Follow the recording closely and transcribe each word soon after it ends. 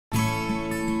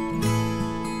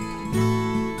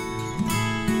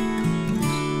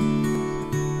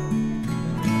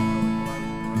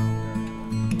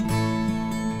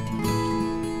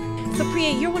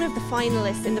Robbie, you're one of the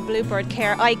finalists in the Bluebird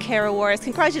Care Eye Care Awards.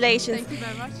 Congratulations. Thank you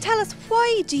very much. Tell us,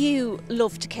 why do you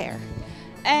love to care?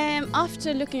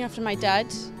 After looking after my dad,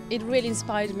 it really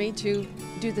inspired me to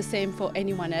do the same for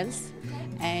anyone else.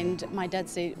 And my dad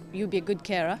said, "You be a good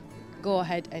carer, go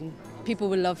ahead and people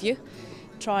will love you.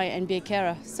 Try and be a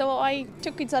carer." So I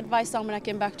took his advice on when I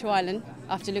came back to Ireland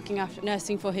after looking after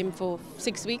nursing for him for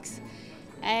 6 weeks.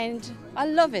 And I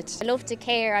love it. I love to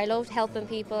care, I love helping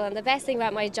people, and the best thing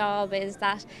about my job is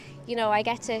that, you know, I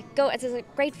get to go, it's a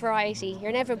great variety,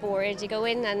 you're never bored, you go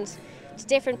in and it's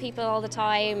different people all the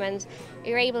time and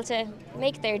you're able to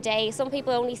make their day. Some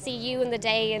people only see you in the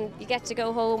day and you get to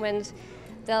go home, and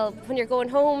when you're going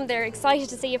home they're excited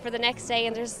to see you for the next day,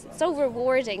 and it's so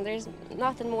rewarding. There's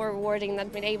nothing more rewarding than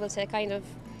being able to kind of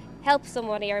help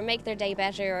somebody or make their day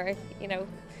better, or, you know.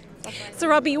 So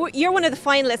Robbie, you're one of the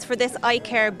finalists for this Eye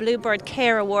Care Bluebird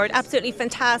Care Award. Absolutely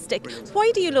fantastic. Brilliant.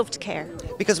 Why do you love to care?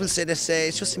 Because we'll say that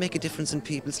it's just to make a difference in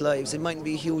people's lives. It mightn't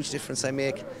be a huge difference I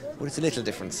make, but it's a little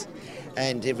difference.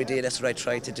 And every day that's what I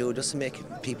try to do, just to make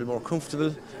people more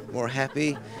comfortable, more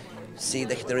happy, see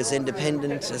that they're as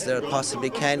independent as they possibly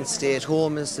can, stay at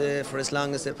home for as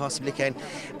long as they possibly can,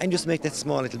 and just make that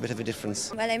small little bit of a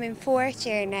difference. Well, I'm in 4th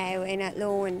year now in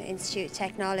Athlone Institute of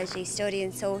Technology,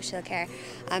 studying social care,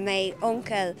 and my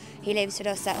uncle, he lives with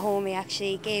us at home. He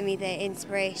actually gave me the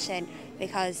inspiration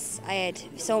because I had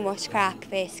so much crack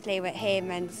basically with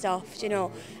him and stuff, you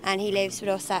know, and he lives with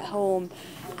us at home,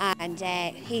 and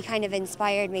he kind of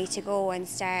inspired me to go and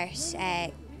start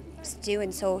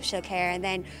doing social care, and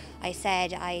then I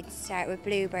said I'd start with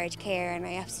Bluebird Care, and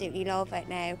I absolutely love it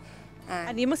now.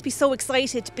 And you must be so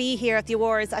excited to be here at the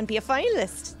awards and be a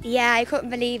finalist. Yeah, I couldn't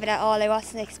believe it at all. I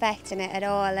wasn't expecting it at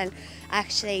all, and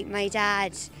actually my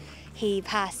dad, he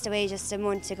passed away just a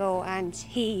month ago and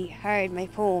he heard my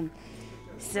poem.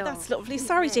 So that's lovely.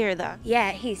 Sorry to hear that.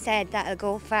 yeah, he said that'll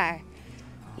go far.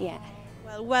 Yeah.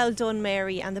 Well done,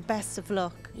 Mary, and the best of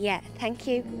luck. Yeah, thank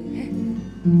you.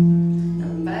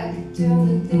 I'm back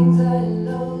doing the things I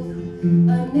love. I'm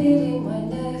knitting my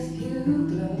nephew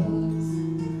gloves.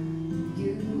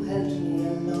 You helped me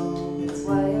along, that's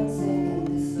why I'm singing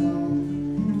this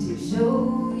song, to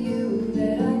show you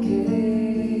that I care.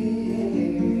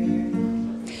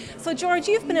 So George,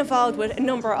 you've been involved with a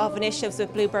number of initiatives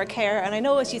with Bluebird Care, and I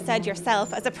know, as you said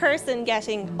yourself, as a person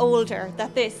getting older,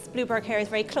 that this Bluebird Care is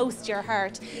very close to your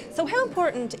heart. So how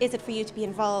important is it for you to be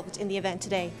involved in the event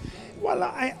today? Well,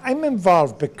 I'm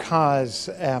involved because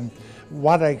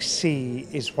what I see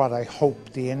is what I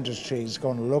hope the industry is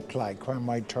going to look like when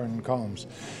my turn comes.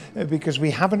 Because we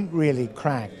haven't really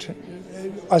cracked,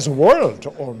 as a world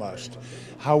almost,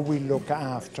 how we look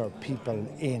after people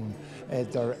in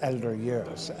their elder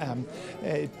years.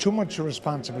 Too much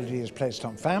responsibility is placed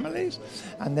on families,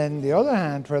 and then the other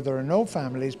hand, where there are no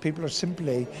families, people are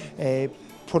simply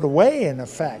put away, in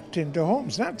effect, into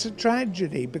homes. That's a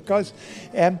tragedy, because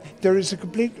there is a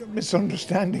complete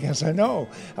misunderstanding, as I know,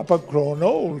 about growing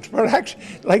old. We're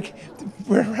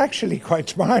actually quite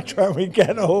smart when we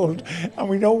get old, and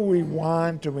we know what we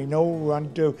want, and we know what we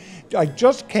want to do. I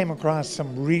just came across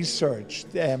some research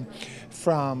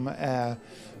from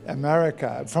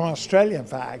America, from Australia in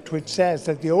fact, which says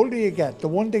that the older you get, the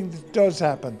one thing that does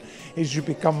happen is you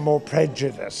become more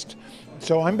prejudiced.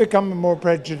 So I'm becoming more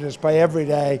prejudiced by every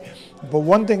day, but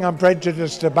one thing I'm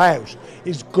prejudiced about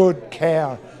is good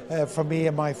care for me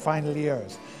in my final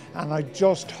years. And I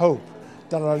just hope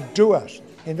that I'll do it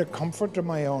in the comfort of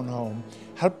my own home,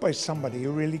 helped by somebody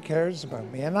who really cares about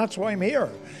me. And that's why I'm here.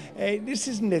 This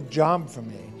isn't a job for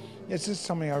me. This is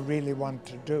something I really want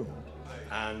to do.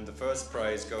 And the first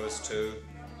prize goes to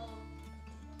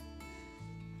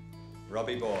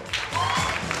Robbie Ball.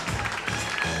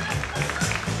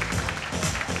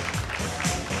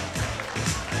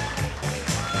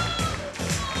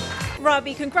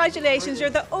 Robbie, congratulations. You're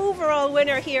the overall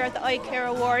winner here at the Eye Care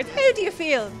Awards. How do you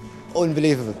feel?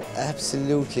 Unbelievable,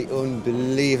 absolutely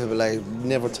unbelievable. I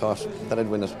never thought that I'd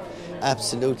win it.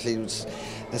 Absolutely.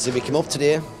 As we came up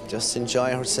today, just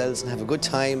enjoy ourselves and have a good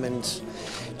time, and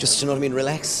just, you know what I mean,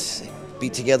 relax, be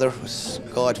together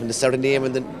with God. When they started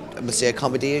naming the, I would say,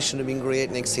 accommodation had been great.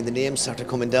 Next thing the names started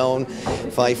coming down,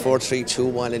 5, 4, 3, 2,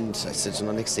 1, and I said, you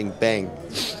know, next thing, bang.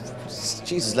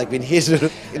 Jesus, like being hit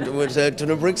with a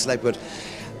ton of bricks, like, but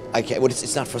I can't. Well,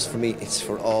 it's not just for me. It's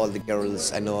for all the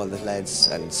girls and all the lads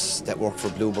and that work for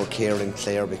Bluebird Care and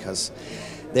Clare, because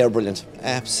they're brilliant,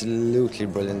 absolutely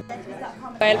brilliant.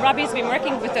 Well, Robbie's been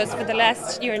working with us for the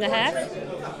last year and a half,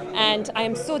 and I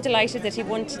am so delighted that he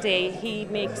won today. He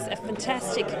makes a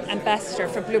fantastic ambassador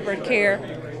for Bluebird Care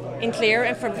in Clare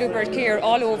and for Bluebird Care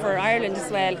all over Ireland as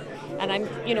well. and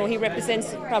he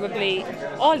represents probably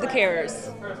all the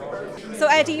carers. So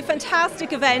Eddie,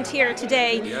 fantastic event here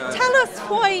today. Tell us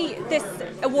why this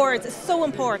award is so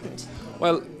important.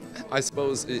 Well, I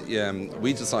suppose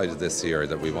we decided this year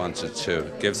that we wanted to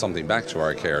give something back to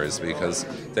our carers because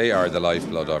they are the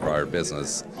lifeblood of our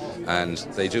business and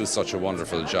they do such a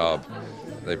wonderful job.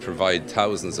 They provide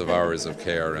thousands of hours of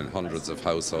care in hundreds of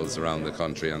households around the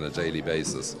country on a daily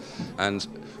basis. And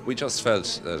we just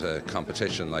felt that a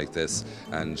competition like this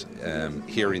and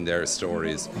hearing their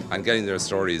stories and getting their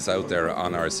stories out there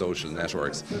on our social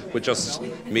networks would just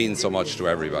mean so much to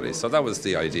everybody. So that was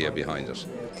the idea behind it.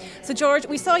 So George,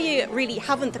 we saw you really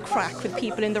having the crack with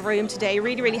people in the room today,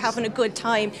 really having a good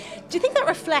time. Do you think that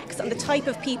reflects on the type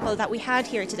of people that we had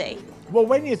here today? Well,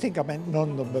 when you think I met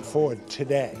none of them before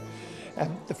today,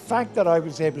 the fact that I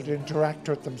was able to interact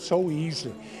with them so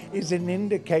easily is an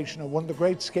indication of one of the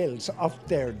great skills of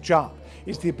their job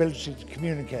is the ability to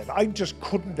communicate. I just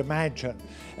couldn't imagine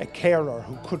a carer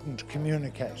who couldn't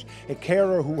communicate, a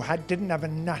carer who didn't have a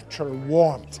natural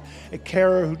warmth, a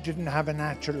carer who didn't have a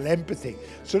natural empathy.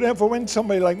 So therefore when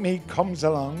somebody like me comes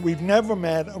along, we've never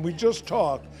met and we just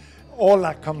talk, all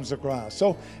that comes across.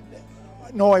 So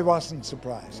no, I wasn't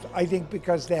surprised. I think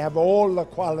because they have all the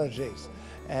qualities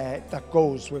that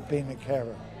goes with being a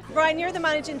carer. Brian, you're the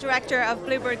Managing Director of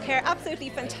Bluebird Care. Absolutely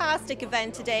fantastic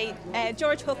event today.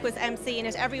 George Hook was emceeing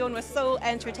it. Everyone was so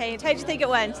entertained. How do you think it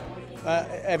went?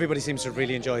 Everybody seems to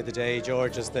really enjoy the day.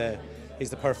 George is he's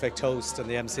the perfect host and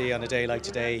the MC on a day like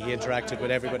today. He interacted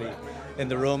with everybody in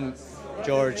the room.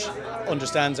 George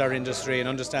understands our industry and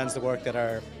understands the work that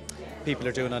our people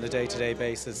are doing on a day-to-day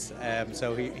basis.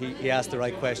 So he asked the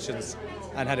right questions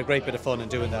and had a great bit of fun in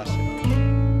doing that.